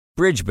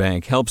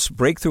Bridgebank helps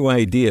breakthrough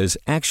ideas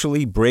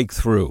actually break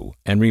through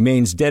and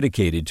remains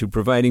dedicated to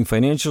providing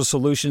financial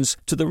solutions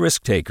to the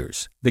risk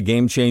takers, the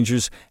game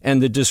changers, and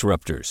the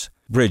disruptors.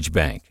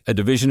 Bridgebank, a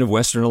division of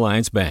Western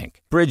Alliance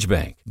Bank.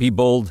 Bridgebank. Be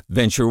bold,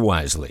 venture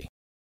wisely.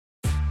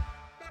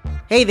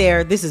 Hey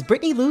there, this is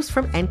Brittany Luce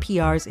from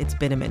NPR's It's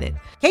Been a Minute.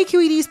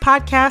 KQED's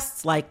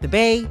podcasts like The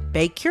Bay,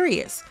 Bay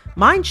Curious,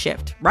 Mind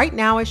Shift, Right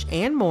Nowish,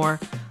 and more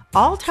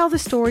all tell the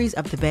stories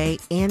of the Bay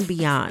and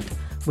beyond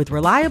with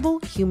reliable,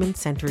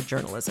 human-centered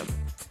journalism.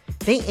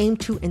 They aim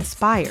to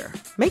inspire,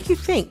 make you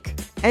think,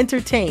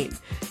 entertain,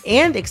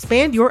 and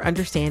expand your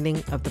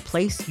understanding of the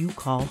place you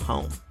call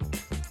home.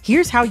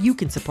 Here's how you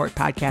can support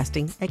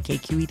podcasting at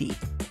KQED.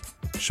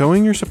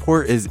 Showing your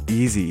support is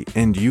easy,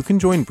 and you can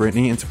join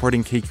Brittany in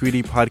supporting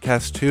KQED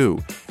Podcast too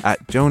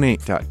at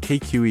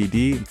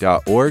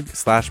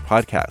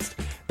donate.kqed.org/podcast.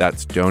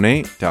 That's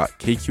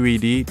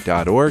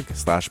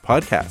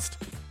donate.kqed.org/podcast.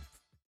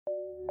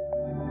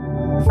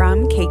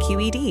 From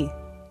KQED.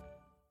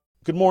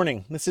 Good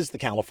morning. This is the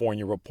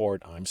California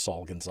Report. I'm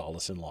Saul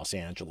Gonzalez in Los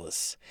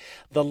Angeles.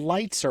 The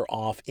lights are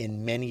off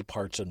in many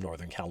parts of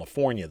Northern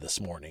California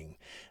this morning.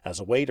 As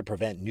a way to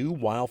prevent new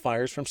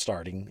wildfires from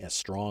starting as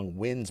strong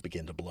winds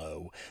begin to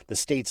blow, the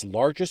state's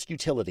largest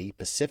utility,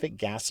 Pacific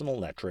Gas and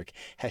Electric,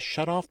 has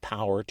shut off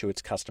power to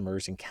its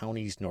customers in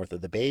counties north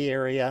of the Bay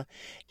Area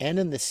and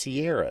in the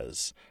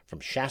Sierras, from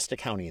Shasta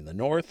County in the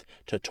north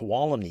to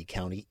Tuolumne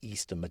County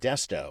east of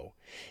Modesto.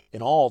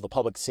 In all, the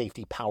public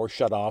safety power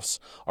shutoffs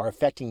are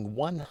affecting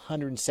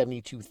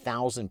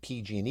 172,000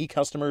 PG&E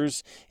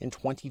customers in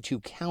 22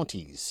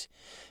 counties.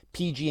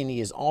 PG&E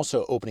is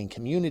also opening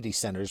community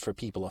centers for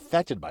people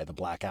affected by the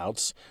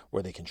blackouts,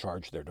 where they can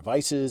charge their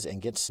devices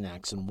and get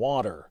snacks and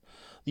water.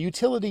 The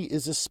utility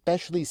is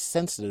especially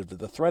sensitive to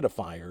the threat of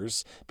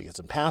fires because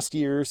in past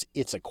years,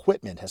 its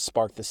equipment has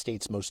sparked the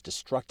state's most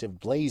destructive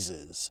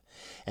blazes.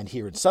 And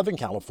here in Southern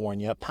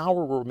California,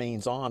 power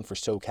remains on for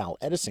SoCal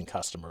Edison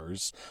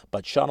customers,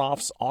 but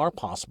shutoffs are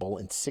possible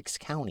in 6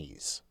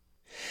 counties.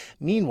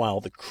 Meanwhile,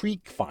 the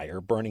Creek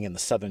Fire, burning in the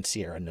southern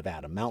Sierra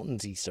Nevada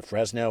mountains east of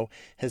Fresno,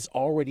 has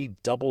already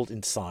doubled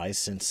in size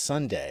since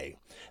Sunday.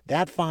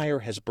 That fire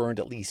has burned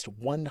at least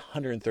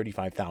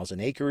 135,000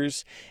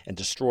 acres and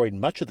destroyed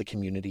much of the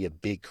community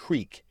of Big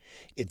Creek.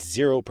 It's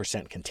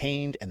 0%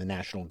 contained, and the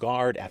National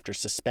Guard, after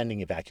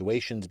suspending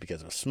evacuations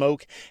because of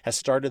smoke, has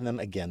started them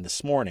again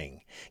this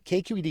morning.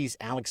 KQED's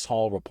Alex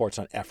Hall reports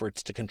on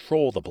efforts to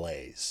control the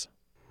blaze.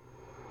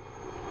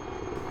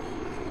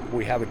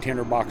 We have a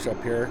tinderbox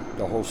up here.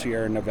 The whole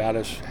Sierra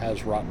Nevada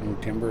has rotten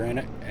timber in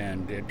it,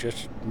 and it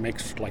just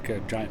makes like a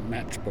giant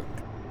matchbook.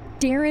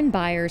 Darren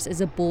Byers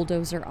is a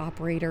bulldozer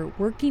operator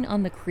working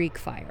on the Creek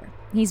Fire.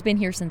 He's been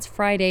here since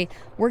Friday,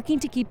 working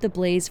to keep the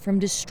blaze from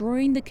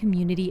destroying the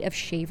community of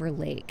Shaver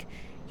Lake.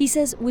 He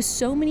says with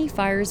so many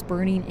fires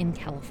burning in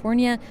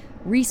California,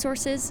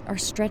 resources are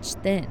stretched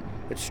thin.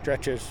 It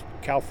stretches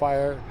CAL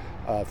FIRE,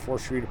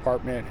 Forestry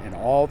Department, and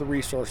all the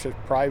resources,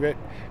 private,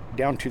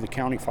 down to the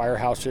county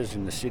firehouses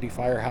and the city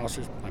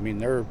firehouses. I mean,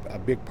 they're a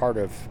big part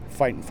of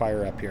fighting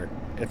fire up here.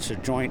 It's a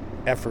joint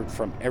effort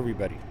from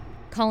everybody.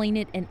 Calling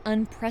it an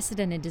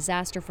unprecedented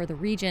disaster for the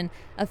region,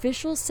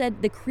 officials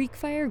said the Creek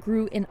Fire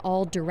grew in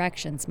all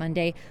directions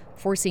Monday,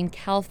 forcing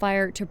CAL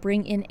FIRE to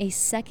bring in a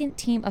second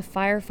team of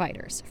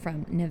firefighters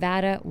from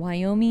Nevada,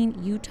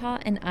 Wyoming, Utah,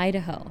 and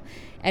Idaho.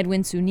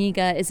 Edwin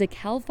Zuniga is a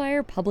CAL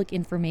FIRE public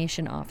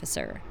information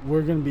officer.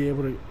 We're going to be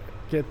able to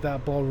get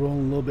that ball rolling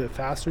a little bit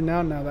faster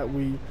now that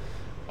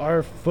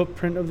our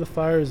footprint of the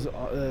fire is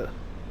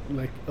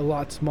like a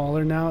lot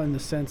smaller now, in the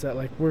sense that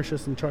like we're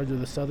just in charge of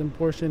the southern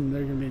portion and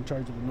they're going to be in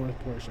charge of the north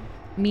portion.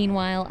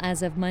 Meanwhile,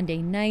 as of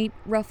Monday night,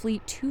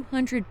 roughly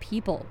 200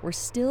 people were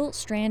still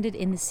stranded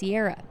in the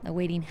Sierra,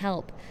 awaiting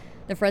help.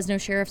 The Fresno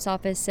Sheriff's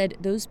Office said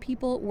those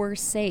people were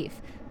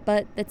safe,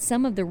 but that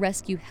some of the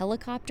rescue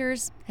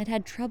helicopters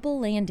had trouble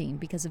landing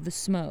because of the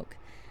smoke.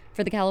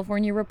 For the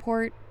California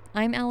Report,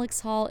 I'm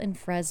Alex Hall in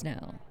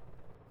Fresno.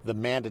 The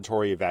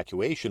mandatory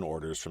evacuation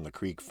orders from the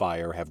Creek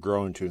Fire have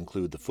grown to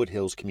include the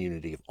foothills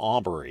community of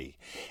Aubrey.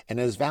 And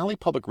as Valley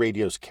Public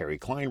Radio's Carrie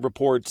Klein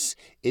reports,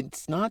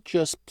 it's not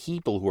just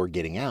people who are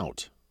getting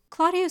out.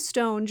 Claudia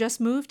Stone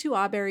just moved to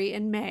Aubrey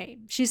in May.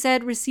 She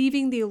said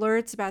receiving the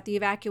alerts about the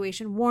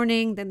evacuation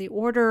warning, then the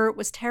order,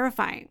 was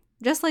terrifying.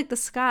 Just like the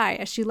sky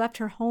as she left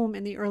her home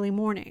in the early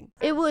morning.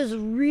 It was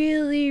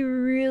really,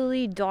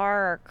 really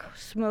dark,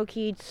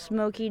 smoky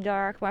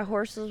dark. My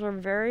horses were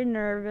very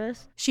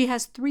nervous. She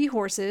has 3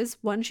 horses,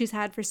 one she's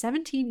had for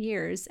 17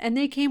 years, and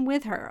they came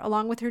with her,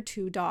 along with her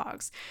 2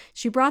 dogs.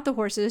 She brought the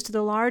horses to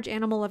the large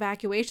animal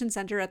evacuation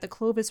center at the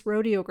Clovis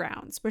Rodeo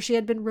Grounds, where she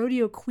had been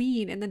rodeo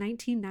queen in the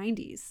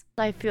 1990s.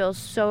 I feel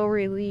so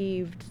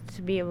relieved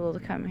to be able to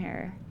come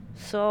here.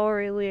 So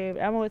relieved.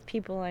 I'm with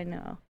people I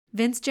know.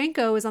 Vince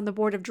Jenko is on the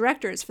board of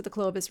directors for the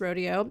Clovis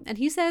Rodeo, and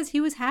he says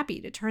he was happy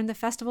to turn the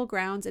festival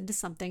grounds into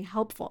something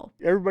helpful.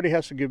 Everybody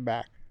has to give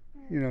back,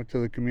 to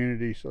the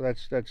community, so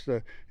that's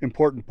the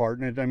important part.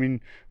 And I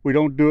mean, we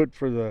don't do it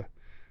for the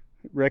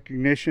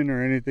recognition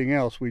or anything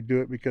else. We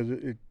do it because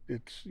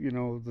it's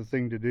the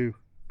thing to do.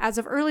 As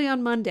of early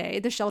on Monday,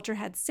 the shelter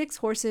had 6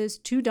 horses,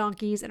 2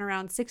 donkeys, and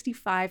around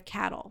 65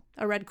 cattle.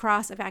 A Red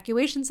Cross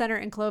evacuation center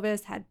in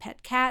Clovis had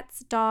pet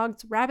cats,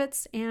 dogs,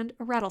 rabbits, and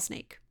a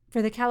rattlesnake.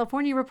 For the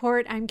California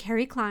Report, I'm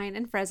Carrie Klein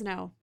in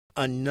Fresno.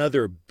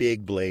 Another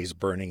big blaze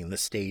burning in the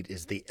state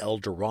is the El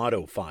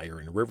Dorado fire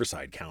in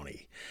Riverside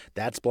County.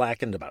 That's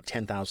blackened about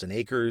 10,000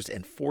 acres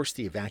and forced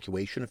the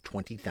evacuation of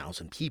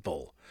 20,000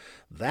 people.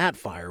 That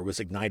fire was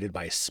ignited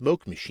by a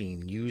smoke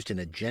machine used in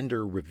a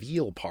gender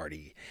reveal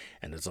party,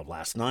 and as of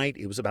last night,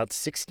 it was about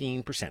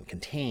 16%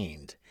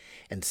 contained.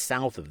 And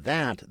south of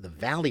that, the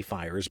Valley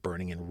Fire is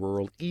burning in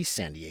rural East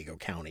San Diego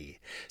County.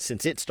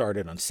 Since it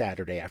started on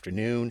Saturday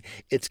afternoon,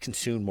 it's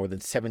consumed more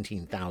than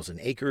 17,000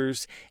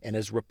 acres and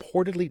has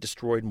reportedly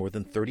destroyed more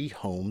than 30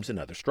 homes and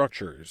other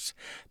structures.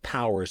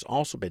 Power has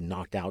also been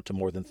knocked out to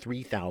more than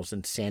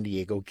 3,000 San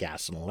Diego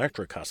gas and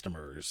electric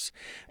customers.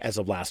 As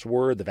of last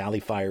word, the Valley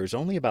Fire is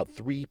only about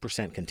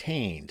 3%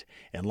 contained,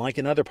 and like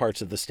in other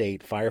parts of the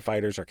state,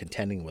 firefighters are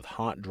contending with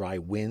hot, dry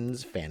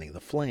winds fanning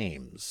the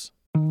flames.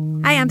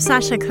 Hi, I'm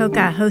Sasha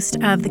Coca, host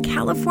of the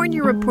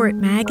California Report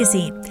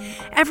magazine.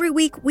 Every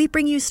week, we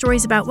bring you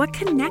stories about what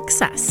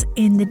connects us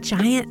in the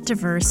giant,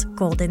 diverse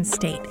Golden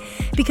State.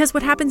 Because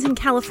what happens in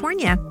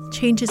California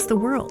changes the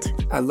world.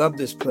 I love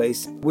this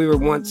place. We were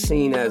once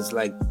seen as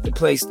like the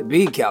place to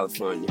be,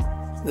 California.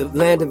 The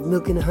land of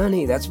milk and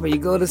honey. That's where you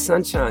go to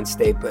Sunshine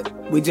State, but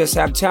we just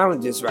have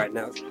challenges right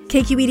now.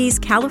 KQED's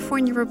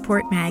California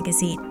Report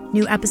magazine.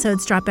 New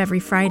episodes drop every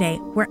Friday,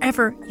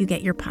 wherever you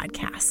get your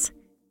podcasts.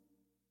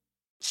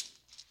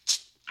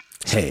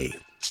 Hey,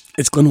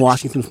 it's Glenn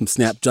Washington from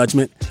Snap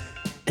Judgment.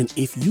 And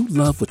if you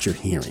love what you're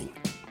hearing,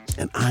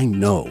 and I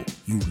know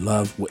you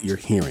love what you're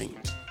hearing,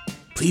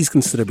 please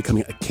consider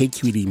becoming a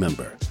KQED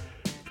member.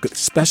 You get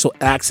special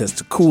access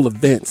to cool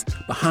events,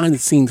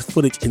 behind-the-scenes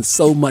footage, and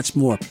so much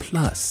more.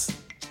 Plus,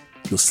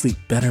 you'll sleep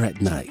better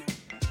at night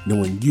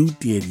knowing you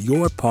did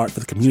your part for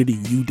the community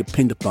you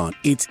depend upon.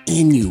 It's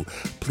in you.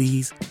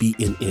 Please be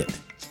in it.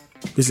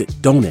 Visit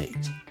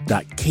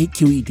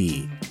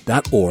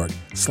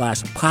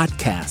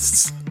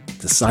donate.kqed.org/podcasts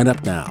to sign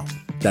up now.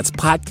 That's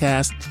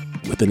podcast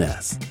with an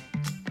S.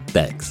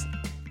 Thanks.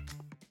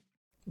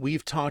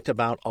 We've talked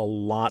about a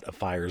lot of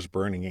fires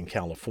burning in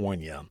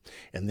California,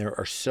 and there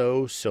are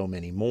so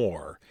many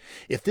more.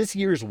 If this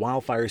year's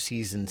wildfire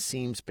season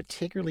seems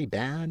particularly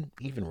bad,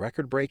 even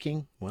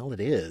record-breaking, well, it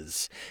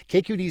is.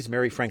 KQED's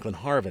Mary Franklin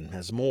Harvin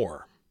has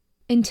more.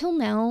 Until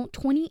now,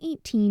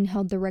 2018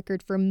 held the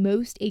record for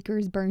most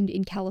acres burned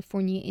in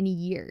California in a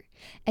year,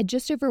 at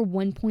just over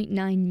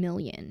 1.9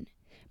 million.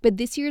 But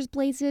this year's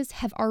blazes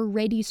have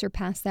already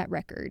surpassed that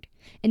record,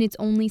 and it's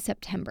only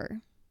September.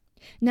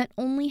 Not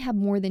only have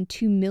more than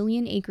 2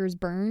 million acres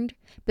burned,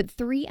 but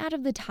 3 out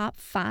of the top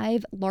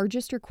 5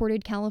 largest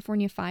recorded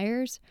California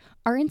fires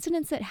are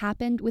incidents that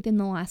happened within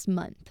the last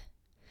month.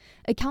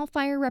 A CAL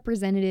FIRE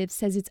representative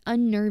says it's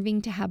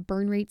unnerving to have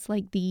burn rates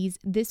like these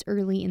this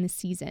early in the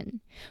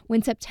season,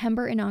 when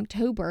September and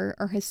October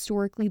are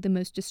historically the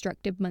most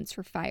destructive months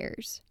for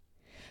fires.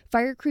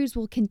 Fire crews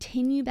will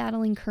continue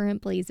battling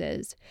current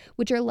blazes,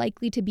 which are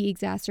likely to be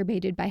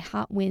exacerbated by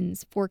hot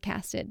winds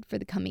forecasted for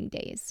the coming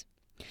days.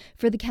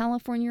 For the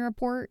California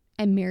Report,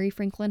 I'm Mary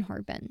Franklin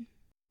Harvin.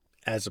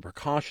 As a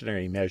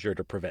precautionary measure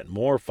to prevent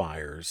more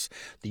fires,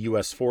 the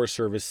U.S. Forest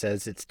Service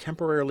says it's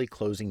temporarily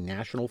closing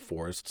national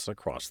forests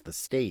across the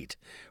state.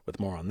 With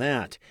more on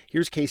that,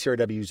 here's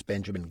KCRW's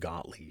Benjamin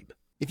Gottlieb.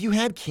 If you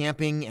had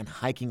camping and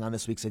hiking on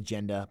this week's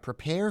agenda,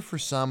 prepare for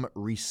some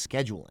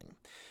rescheduling.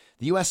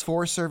 The U.S.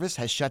 Forest Service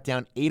has shut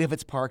down 8 of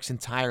its parks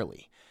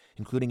entirely,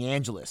 including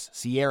Angeles,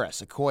 Sierra,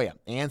 Sequoia,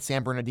 and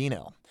San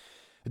Bernardino.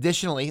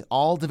 Additionally,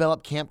 all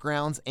developed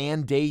campgrounds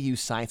and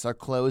day-use sites are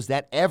closed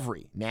at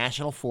every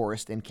national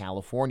forest in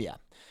California.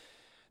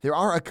 There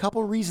are a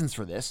couple reasons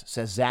for this,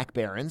 says Zach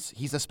Behrens.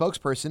 He's a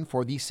spokesperson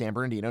for the San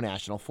Bernardino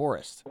National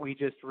Forest. We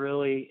just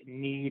really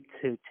need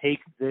to take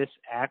this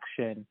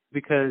action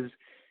because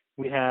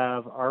we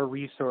have our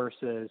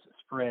resources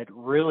spread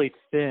really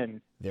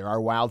thin. There are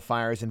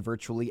wildfires in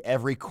virtually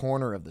every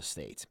corner of the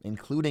state,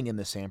 including in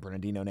the San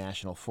Bernardino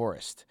National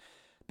Forest.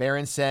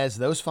 Barron says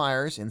those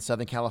fires, in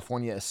Southern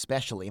California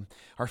especially,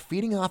 are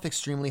feeding off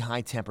extremely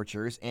high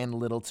temperatures and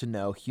little to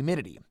no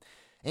humidity.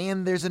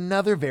 And there's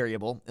another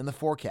variable in the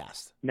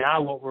forecast. Now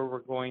what we're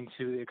going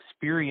to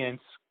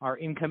experience are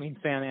incoming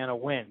Santa Ana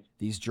winds.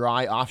 These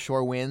dry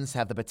offshore winds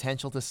have the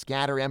potential to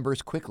scatter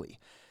embers quickly.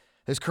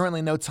 There's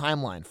currently no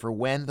timeline for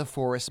when the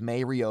forest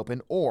may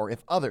reopen or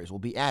if others will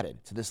be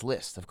added to this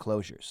list of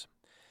closures.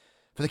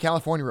 For the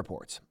California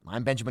Report,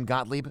 I'm Benjamin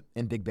Gottlieb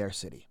in Big Bear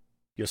City.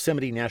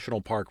 Yosemite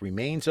National Park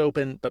remains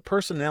open, but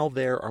personnel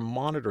there are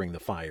monitoring the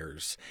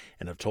fires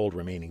and have told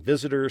remaining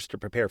visitors to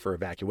prepare for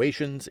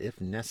evacuations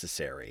if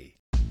necessary.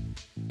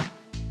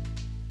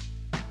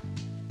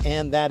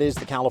 And that is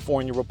the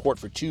California Report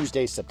for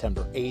Tuesday,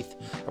 September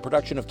 8th, a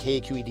production of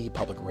KQED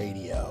Public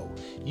Radio.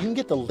 You can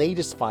get the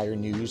latest fire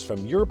news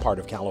from your part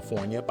of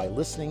California by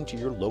listening to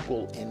your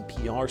local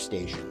NPR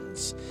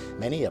stations.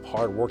 Many have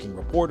hard-working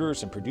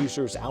reporters and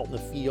producers out in the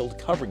field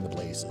covering the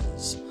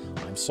blazes.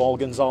 I'm Saul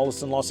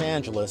Gonzalez in Los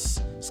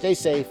Angeles. Stay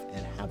safe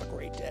and have a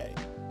great day.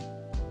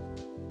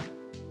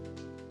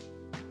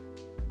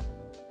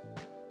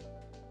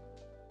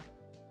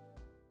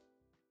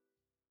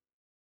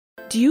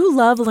 Do you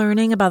love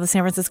learning about the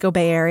San Francisco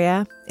Bay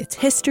Area? Its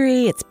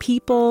history, its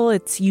people,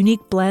 its unique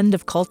blend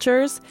of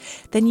cultures?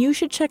 Then you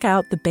should check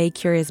out the Bay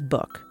Curious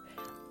book.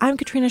 I'm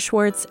Katrina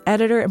Schwartz,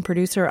 editor and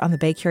producer on the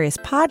Bay Curious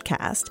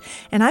podcast,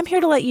 and I'm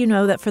here to let you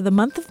know that for the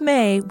month of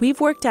May, we've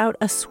worked out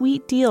a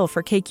sweet deal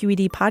for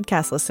KQED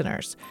podcast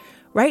listeners.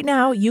 Right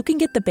now, you can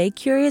get the Bay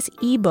Curious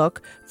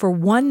ebook for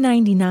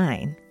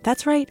 $1.99.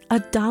 That's right,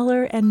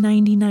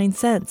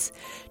 $1.99.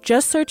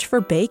 Just search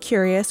for Bay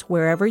Curious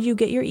wherever you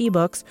get your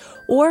ebooks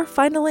or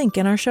find a link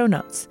in our show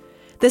notes.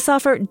 This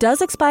offer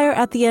does expire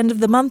at the end of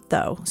the month,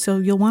 though, so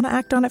you'll want to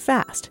act on it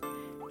fast.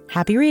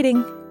 Happy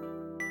reading!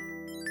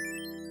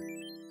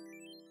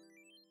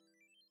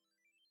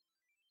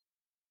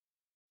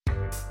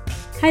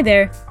 Hi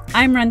there,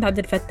 I'm Randa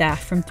Abdel-Fattah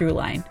from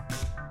Throughline.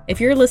 If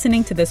you're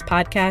listening to this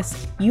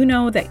podcast, you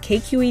know that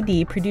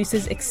KQED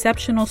produces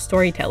exceptional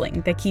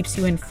storytelling that keeps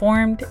you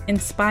informed,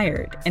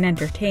 inspired, and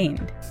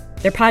entertained.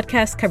 Their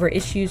podcasts cover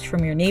issues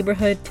from your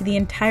neighborhood to the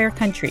entire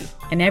country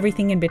and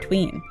everything in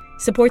between.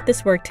 Support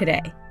this work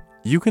today.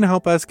 You can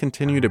help us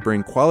continue to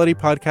bring quality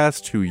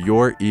podcasts to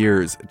your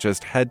ears.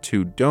 Just head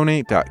to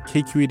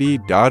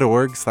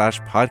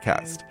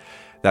donate.kqed.org/podcast.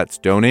 That's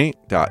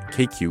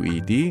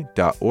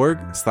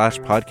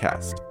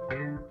donate.kqed.org/podcast.